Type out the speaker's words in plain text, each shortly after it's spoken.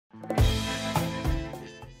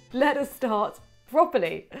let us start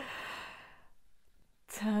properly.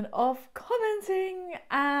 Turn off commenting,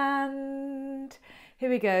 and here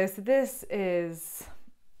we go. So this is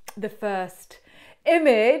the first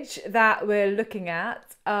image that we're looking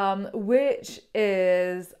at, which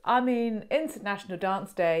is, I mean, International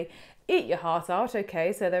Dance Day. Eat your heart out.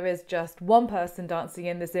 Okay, so there is just one person dancing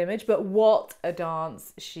in this image, but what a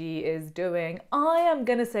dance she is doing. I am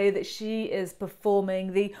going to say that she is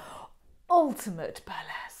performing the ultimate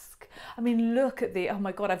burlesque. I mean, look at the, oh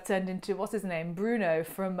my God, I've turned into, what's his name? Bruno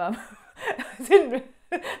from, that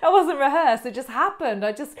wasn't rehearsed, it just happened.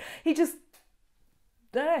 The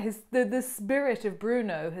spirit of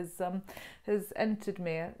Bruno has entered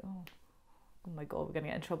me. Oh my God, we're going to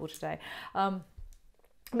get in trouble today.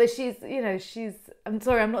 But she's, you know, I'm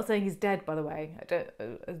sorry, I'm not saying he's dead, by the way. I don't,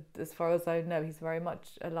 as far as I know, he's very much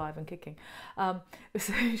alive and kicking.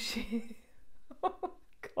 So she, oh my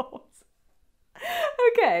God.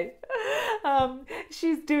 Okay.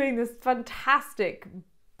 She's doing this fantastic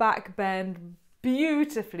back bend,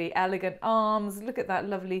 beautifully elegant arms. Look at that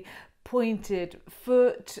lovely pointed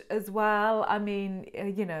foot as well. I mean,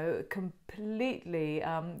 you know, completely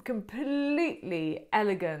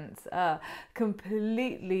elegant,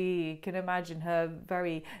 completely can imagine her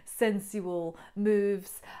very sensual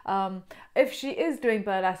moves. If she is doing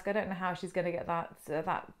burlesque, I don't know how she's going to get that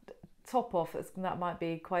top off. That might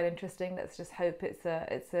be quite interesting. Let's just hope it's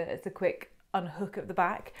a quick unhook at the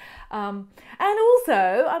back. And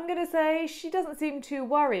also, I'm going to say she doesn't seem too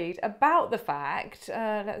worried about the fact,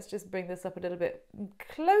 let's just bring this up a little bit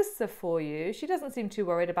closer for you. She doesn't seem too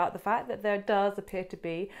worried about the fact that there does appear to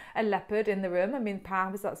be a leopard in the room. I mean,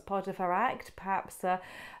 perhaps that's part of her act. Perhaps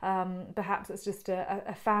it's just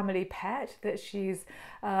a family pet that she's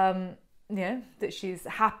that she's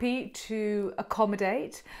happy to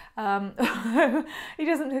accommodate. He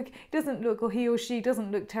or she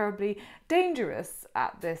doesn't look terribly dangerous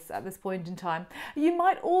at this point in time. You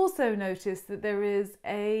might also notice that there is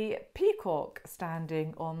a peacock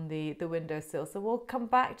standing on the windowsill, so we'll come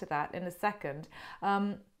back to that in a second.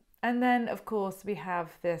 And then, of course, we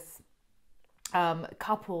have this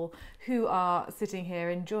couple who are sitting here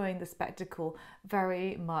enjoying the spectacle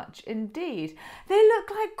very much indeed. They look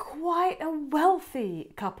like quite a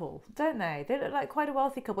wealthy couple, don't they? They look like quite a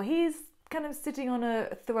wealthy couple. He's kind of sitting on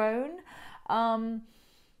a throne.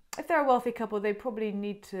 If they're a wealthy couple, they probably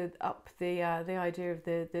need to up the idea of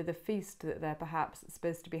the feast that they're perhaps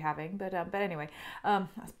supposed to be having. But anyway,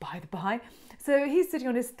 that's by the by. So he's sitting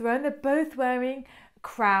on his throne. They're both wearing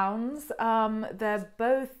crowns. They're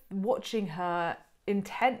both watching her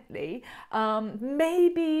intently,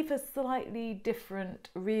 maybe for slightly different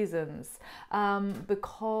reasons,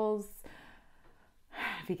 because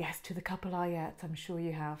have you guessed who the couple are yet? I'm sure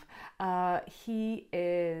you have. He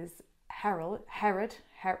is Herod.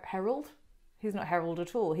 He's not Harold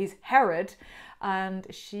at all. He's Herod, and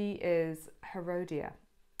she is Herodia.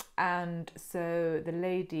 And so the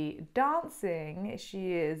lady dancing,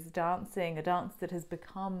 she is dancing a dance that has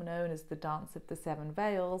become known as the Dance of the Seven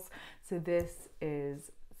Veils. So this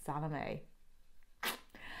is Salome.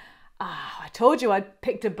 I told you I'd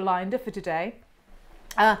picked a blinder for today.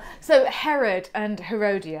 So Herod and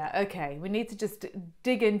Herodia. Okay, we need to just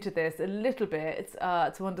dig into this a little bit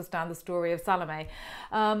to understand the story of Salome.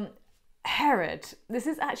 Herod, this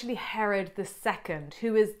is actually Herod II,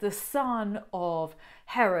 who is the son of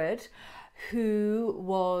Herod, who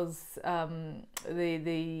was the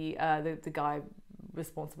guy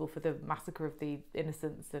responsible for the massacre of the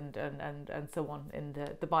innocents and so on in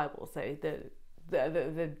the Bible. So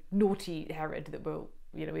the naughty Herod that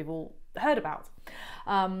we've all heard about.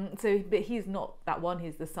 But he's not that one.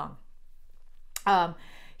 He's the son.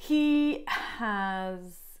 He has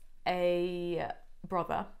a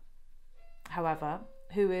brother, however,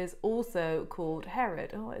 who is also called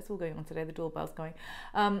Herod. Oh, it's all going on today. The doorbell's going.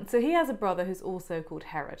 So he has a brother who's also called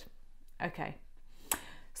Herod. Okay.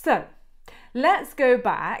 So let's go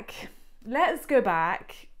back.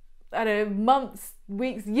 I don't know, months,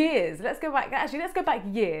 weeks, years. Let's go back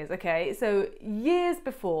years. Okay. So years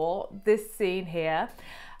before this scene here,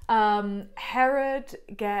 Herod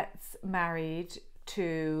gets married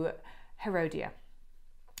to Herodia.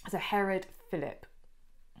 So Herod Philip.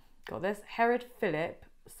 Got this? Herod Philip,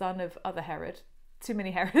 son of other Herod. Too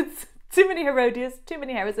many Herods. Too many Herodias. Too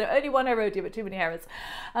many Herods. So only one Herodia, but too many Herods.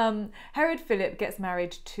 Herod Philip gets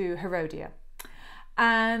married to Herodia.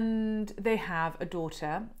 And they have a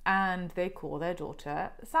daughter, and they call their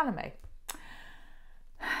daughter Salome.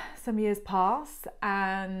 Some years pass,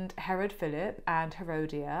 and Herod Philip and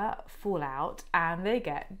Herodia fall out, and they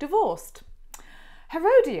get divorced.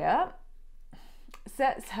 Herodia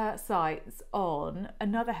sets her sights on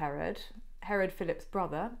another Herod, Herod Philip's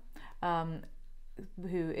brother,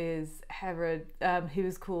 who is Herod, who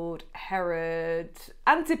is called Herod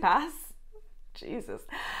Antipas. Jesus,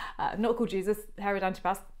 not called Jesus, Herod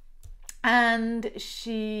Antipas, and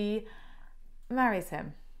she marries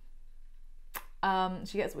him.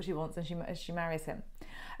 She gets what she wants, and she marries him.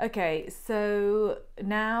 Okay, so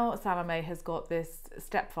now Salome has got this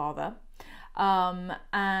stepfather,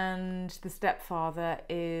 and the stepfather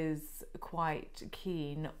is quite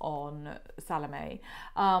keen on Salome.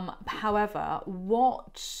 However,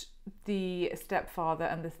 what the stepfather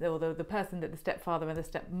and the person that the stepfather and the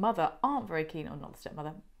stepmother aren't very keen on, not the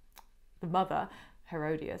stepmother, the mother,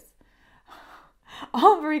 Herodias,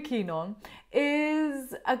 aren't very keen on,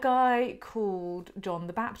 is a guy called John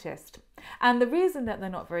the Baptist. And the reason that they're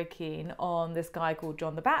not very keen on this guy called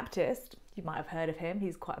John the Baptist, you might have heard of him,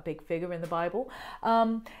 he's quite a big figure in the Bible,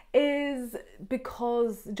 is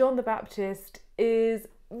because John the Baptist is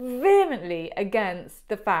vehemently against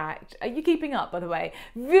the fact, are you keeping up, by the way?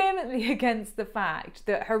 Vehemently against the fact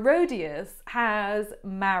that Herodias has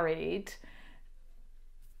married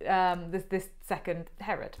this second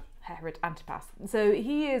Herod Antipas. So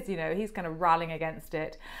he is, he's kind of rallying against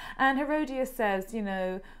it. And Herodias says,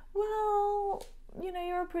 well,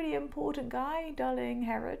 you're a pretty important guy, darling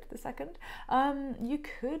Herod II. You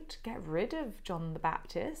could get rid of John the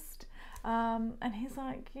Baptist. And he's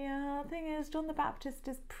like, yeah, the thing is, John the Baptist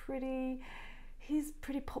is he's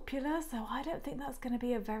pretty popular, so I don't think that's going to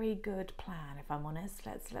be a very good plan, if I'm honest.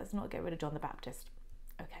 Let's not get rid of John the Baptist.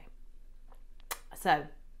 Okay. So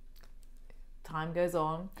time goes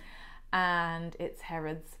on, and it's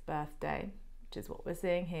Herod's birthday, which is what we're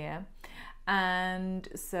seeing here. And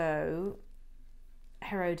so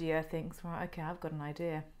Herodia thinks, right, okay, I've got an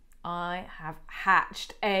idea. I have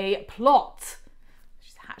hatched a plot.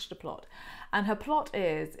 She's hatched a plot. And her plot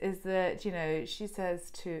is that, she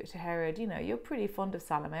says to Herod, you're pretty fond of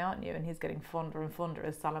Salome, aren't you? And he's getting fonder and fonder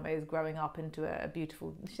as Salome is growing up into a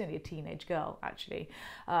beautiful, she's only a teenage girl, actually.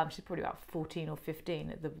 She's probably about 14 or 15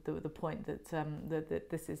 at the point that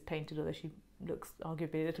this is painted, although she looks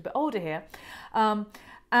arguably a little bit older here.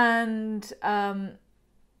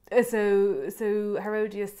 So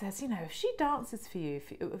Herodias says, if she dances for you,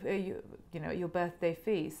 your birthday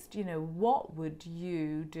feast, what would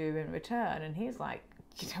you do in return? And he's like,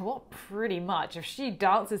 what, pretty much. If she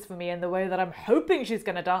dances for me in the way that I'm hoping she's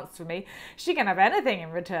going to dance for me, she can have anything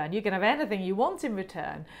in return. You can have anything you want in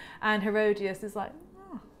return. And Herodias is like,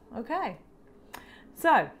 oh, okay.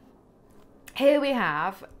 So here we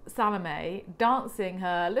have Salome dancing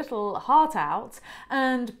her little heart out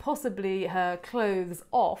and possibly her clothes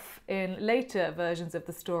off in later versions of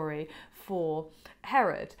the story for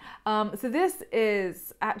Herod. So this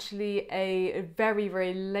is actually a very,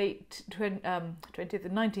 very late 20th and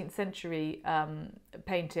 19th century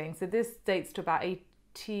painting. So this dates to about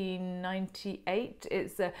 1898.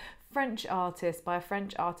 It's a French artist by a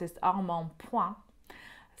French artist, Armand Point,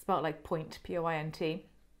 spelled like point, P-O-I-N-T.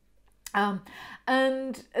 And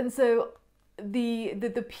so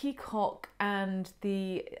the peacock and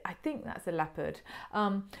I think that's a leopard.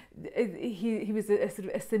 He was a sort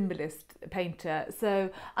of a symbolist painter. So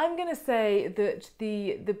I'm going to say that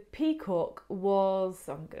the peacock was,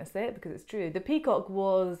 I'm going to say it because it's true, the peacock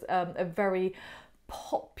was a very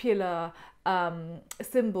popular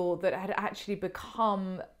symbol that had actually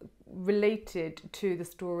become related to the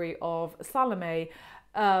story of Salome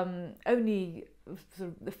only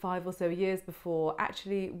sort of 5 or so years before,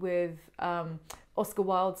 actually with Oscar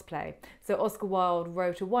Wilde's play. So Oscar Wilde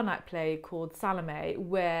wrote a one-act play called Salome,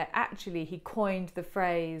 where actually he coined the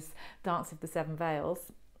phrase Dance of the Seven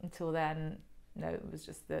Veils. Until then, no, it was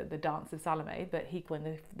just the Dance of Salome, but he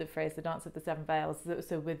coined the phrase the Dance of the Seven Veils,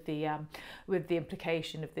 so with the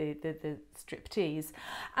implication of the striptease.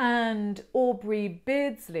 And Aubrey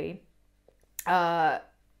Beardsley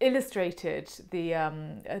illustrated the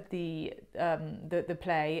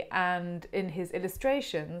play, and in his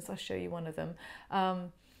illustrations, I'll show you one of them.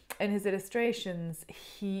 In his illustrations,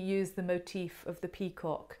 he used the motif of the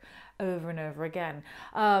peacock over and over again.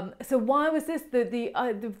 So why was this?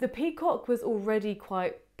 The peacock was already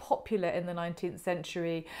quite popular in the 19th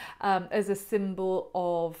century as a symbol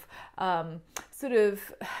of sort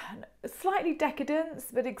of slightly decadence,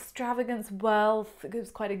 but extravagance, wealth. It was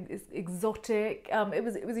quite exotic. It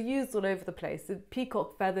was used all over the place. The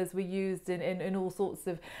peacock feathers were used in all sorts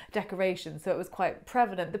of decorations, so it was quite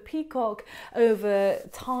prevalent. The peacock over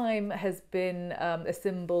time has been a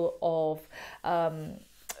symbol of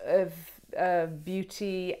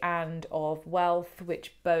beauty and of wealth,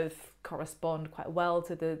 which both correspond quite well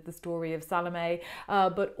to the story of Salome,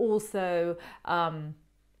 but also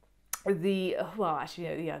the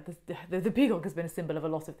peacock has been a symbol of a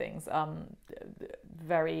lot of things.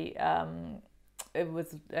 It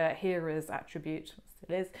was Hera's attribute,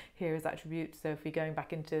 still is Hera's attribute. So if we're going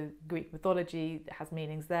back into Greek mythology, it has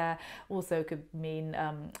meanings there. Also could mean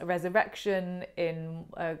resurrection in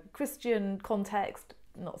a Christian context.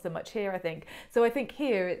 Not so much here, I think. So I think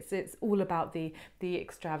here it's all about the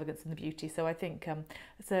extravagance and the beauty. So I think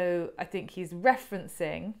he's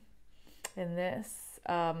referencing in this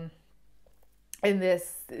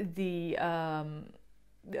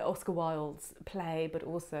the Oscar Wilde's play, but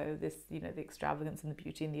also this, the extravagance and the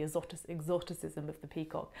beauty and the exoticism of the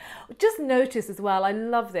peacock. Just notice as well, I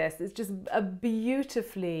love this, it's just a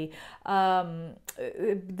beautifully,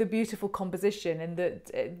 the beautiful composition, and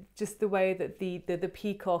just the way that the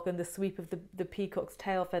peacock and the sweep of the peacock's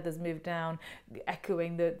tail feathers move down,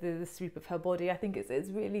 echoing the sweep of her body. I think it's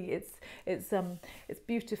really, it's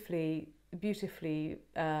beautifully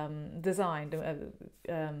designed,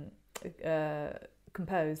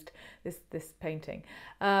 composed, this painting,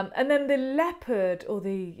 and then the leopard, or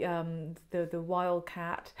the wild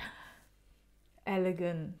cat,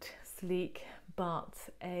 elegant, sleek, but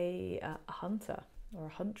a hunter or a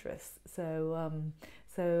huntress.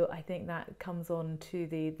 So I think that comes on to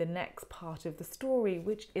the next part of the story,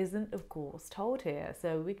 which isn't, of course, told here.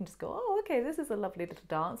 So we can just go, oh, okay, this is a lovely little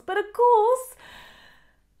dance, but of course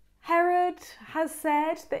Herod has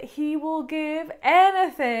said that he will give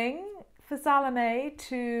anything for Salome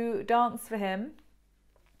to dance for him.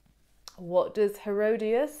 What does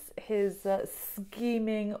Herodias, his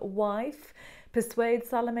scheming wife, persuade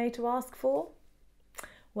Salome to ask for?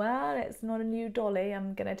 Well, it's not a new dolly,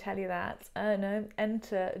 I'm going to tell you that. No,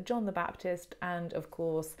 enter John the Baptist, and of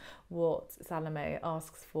course what Salome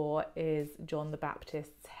asks for is John the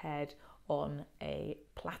Baptist's head on a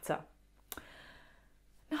platter.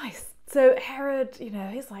 Nice. So Herod,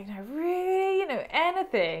 he's like, no, really,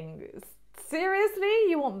 anything? Seriously,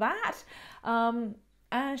 you want that? And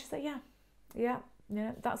she's like, yeah,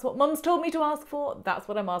 that's what Mum's told me to ask for. That's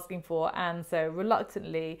what I'm asking for. And so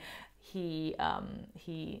reluctantly, he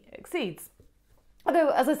accedes. Although,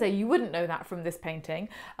 as I say, you wouldn't know that from this painting.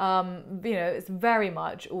 It's very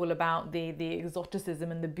much all about the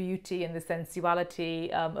exoticism and the beauty and the sensuality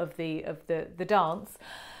of the dance.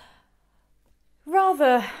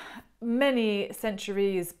 Rather many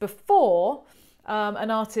centuries before, an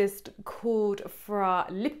artist called Fra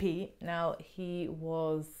Lippi. Now he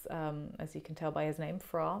was, as you can tell by his name,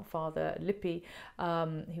 Father Lippi.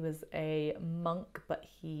 He was a monk, but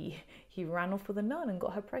he ran off with a nun and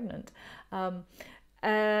got her pregnant. So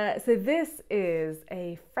this is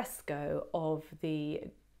a fresco of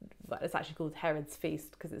it's actually called Herod's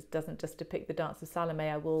Feast, because it doesn't just depict the dance of Salome.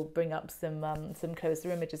 I will bring up some closer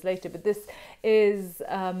images later, but this is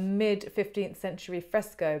a mid-15th century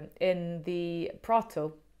fresco in the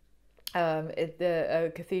Prato,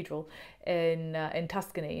 the cathedral in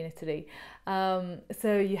Tuscany, in Italy.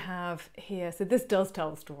 So you have here, so this does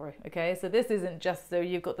tell the story, okay? So this isn't just, so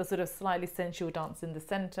you've got the sort of slightly sensual dance in the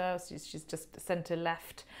centre, so she's just centre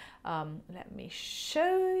left. Let me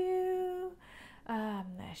show you.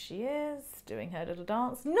 There she is, doing her little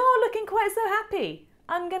dance. Not looking quite so happy,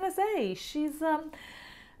 I'm gonna say. She's, I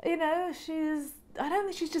don't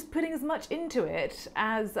think she's just putting as much into it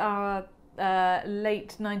as our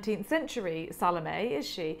late 19th century Salome, is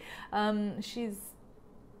she? She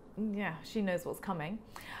knows what's coming.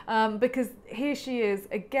 Because here she is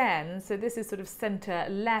again, so this is sort of centre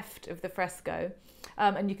left of the fresco.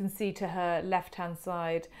 And you can see to her left-hand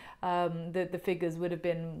side, the figures would have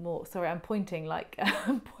been more. Sorry, I'm pointing like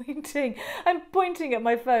I'm pointing at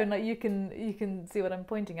my phone. Like you can see what I'm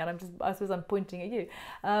pointing at. I suppose I'm pointing at you.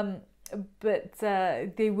 But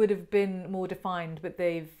they would have been more defined. But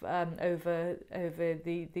they've over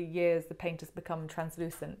the years, the paint has become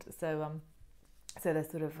translucent. So they're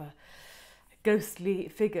sort of ghostly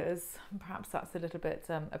figures. Perhaps that's a little bit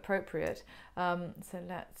appropriate. So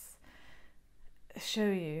let's show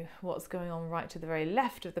you what's going on right to the very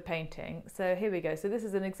left of the painting. So here we go. So this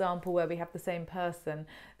is an example where we have the same person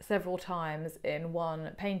several times in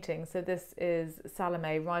one painting. So this is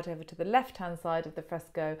Salome right over to the left-hand side of the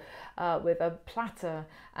fresco with a platter,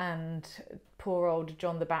 and poor old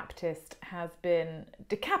John the Baptist has been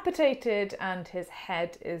decapitated and his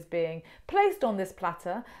head is being placed on this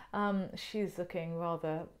platter. She's looking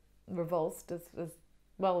rather revulsed, as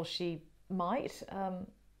well she might,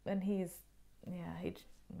 and he's I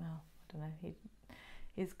don't know,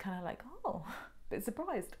 he's kind of like, oh, a bit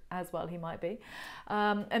surprised, as well he might be.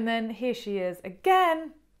 And then here she is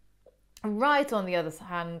again, right on the other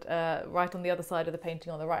hand, right on the other side of the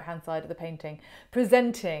painting, on the right hand side of the painting,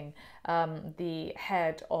 presenting the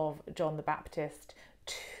head of John the Baptist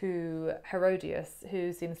to Herodias,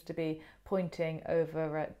 who seems to be pointing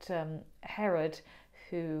over at Herod,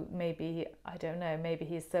 who maybe, I don't know, maybe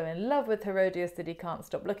he's so in love with Herodias that he can't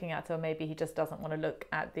stop looking at her, or maybe he just doesn't want to look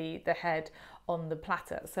at the head on the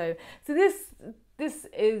platter. So this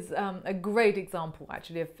is a great example,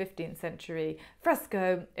 actually, of 15th century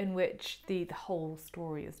fresco in which the whole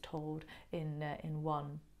story is told in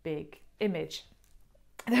one big image.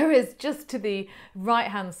 There is, just to the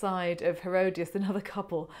right-hand side of Herodias, another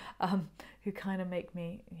couple who kind of make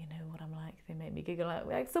me, you know what I'm like, they make me giggle.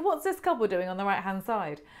 Like, so what's this couple doing on the right-hand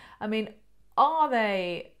side? I mean, are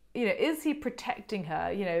they, you know, is he protecting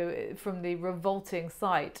her, you know, from the revolting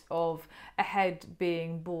sight of a head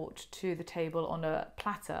being brought to the table on a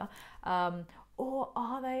platter? Or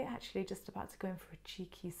are they actually just about to go in for a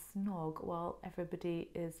cheeky snog while everybody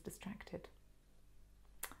is distracted?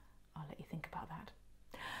 I'll let you think about that.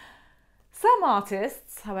 Some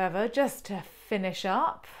artists, however, just to finish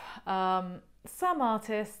up, some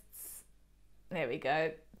artists, there we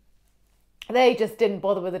go, they just didn't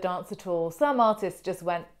bother with the dance at all. Some artists just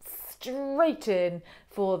went straight in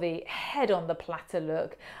for the head on the platter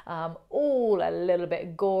look, all a little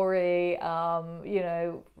bit gory, you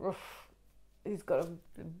know, he's got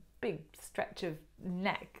a big stretch of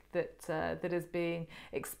neck that is being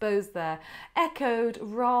exposed there, echoed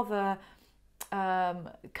rather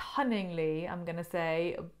cunningly, I'm going to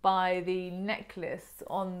say, by the necklace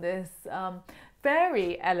on this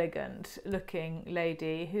very elegant looking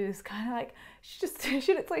lady who's kind of like, she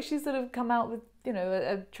looks like she's sort of come out with, you know,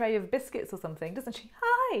 a tray of biscuits or something, doesn't she?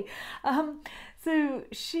 Hi! So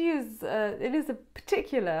she is, it is a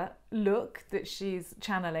particular look that she's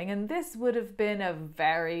channeling, and this would have been a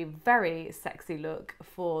very, very sexy look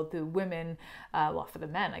for the women, well, for the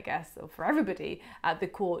men, I guess, or for everybody at the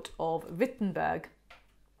court of Wittenberg.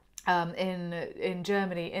 In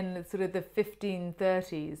Germany in sort of the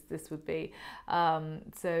 1530s, this would be.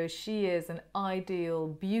 So she is an ideal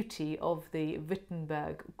beauty of the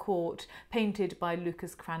Wittenberg court, painted by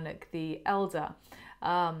Lucas Cranach the Elder.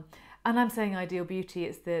 And I'm saying ideal beauty,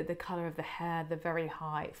 it's the colour of the hair, the very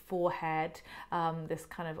high forehead, this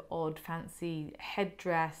kind of odd fancy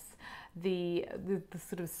headdress, the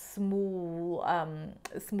sort of small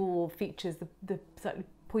features, the slightly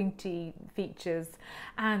pointy features,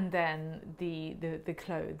 and then the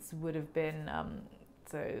clothes would have been,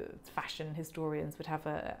 so fashion historians would have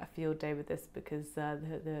a field day with this, because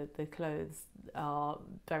the clothes are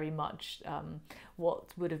very much what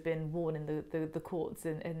would have been worn in the courts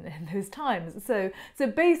in those times. So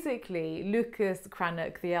basically, Lucas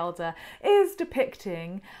Cranach the Elder is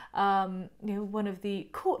depicting you know, one of the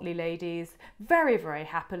courtly ladies very, very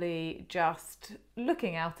happily just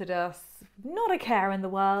looking out at us, not a care in the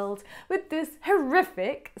world, with this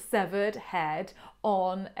horrific severed head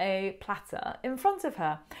on a platter in front of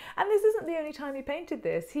her. And this isn't the only time he painted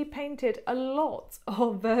this. He painted a lot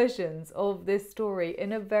of versions of this story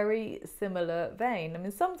in a very similar vein. I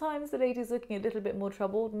mean, sometimes the lady's looking a little bit more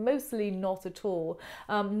troubled, mostly not at all,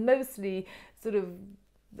 mostly sort of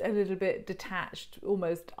a little bit detached,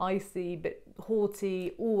 almost icy, but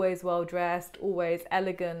haughty, always well dressed, always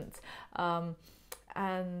elegant,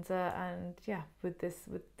 and yeah, with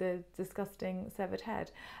the disgusting severed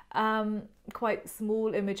head. Quite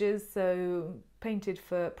small images, so painted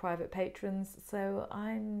for private patrons. So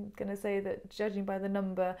I'm going to say that, judging by the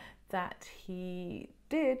number that he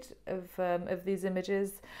did of these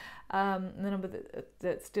images, the number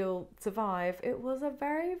that still survive, it was a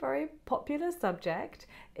very, very popular subject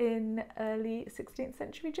in early 16th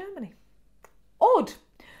century Germany. Odd.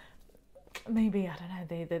 Maybe, I don't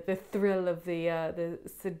know, the thrill of the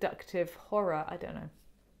seductive horror, I don't know.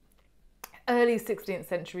 Early 16th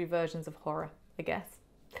century versions of horror, I guess.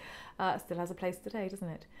 Still has a place today, doesn't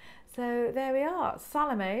it? So there we are,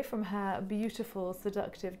 Salome from her beautiful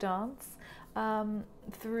seductive dance,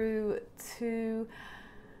 through to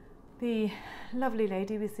the lovely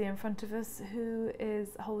lady we see in front of us, who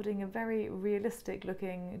is holding a very realistic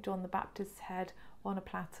looking John the Baptist's head on a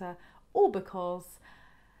platter, all because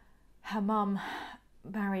her mum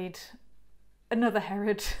married another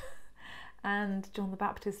Herod and John the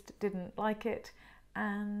Baptist didn't like it,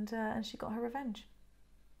 and she got her revenge.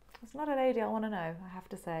 It's not a lady I want to know, I have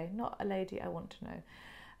to say. Not a lady I want to know.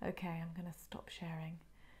 Okay, I'm going to stop sharing.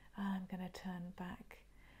 I'm going to turn back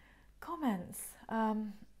comments.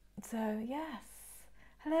 So yes,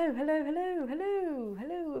 hello.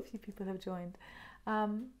 A few people have joined.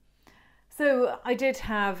 So So I did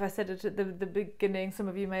have, I said it at the beginning, some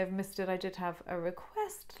of you may have missed it, I did have a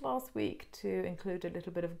request last week to include a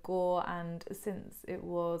little bit of gore, and since it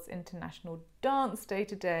was International Dance Day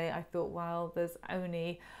today, I thought, well, there's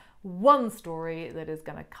only one story that is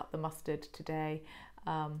going to cut the mustard today,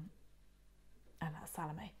 and that's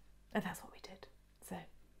Salome, and that's what we did. So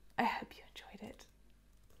I hope you enjoyed it.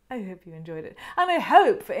 I hope you enjoyed it. And I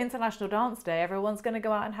hope for International Dance Day, everyone's going to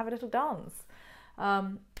go out and have a little dance.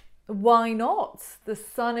 Why not? The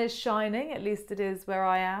sun is shining, at least it is where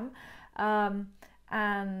I am.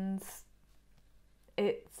 And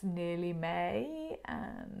it's nearly May,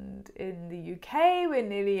 and in the UK we're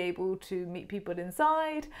nearly able to meet people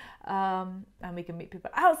inside, and we can meet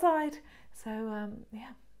people outside. So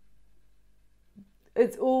yeah,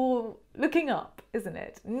 it's all looking up, isn't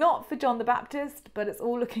it? Not for John the Baptist, but it's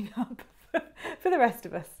all looking up for the rest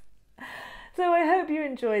of us. So I hope you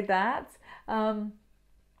enjoyed that.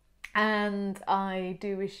 And I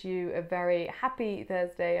do wish you a very happy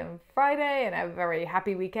Thursday and Friday and a very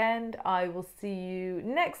happy weekend. I will see you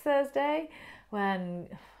next Thursday when,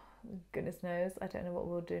 goodness knows, I don't know what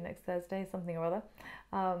we'll do next Thursday, something or other.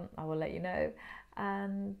 I will let you know.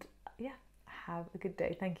 And yeah, have a good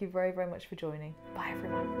day. Thank you very, very much for joining. Bye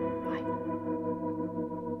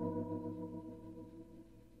everyone. Bye.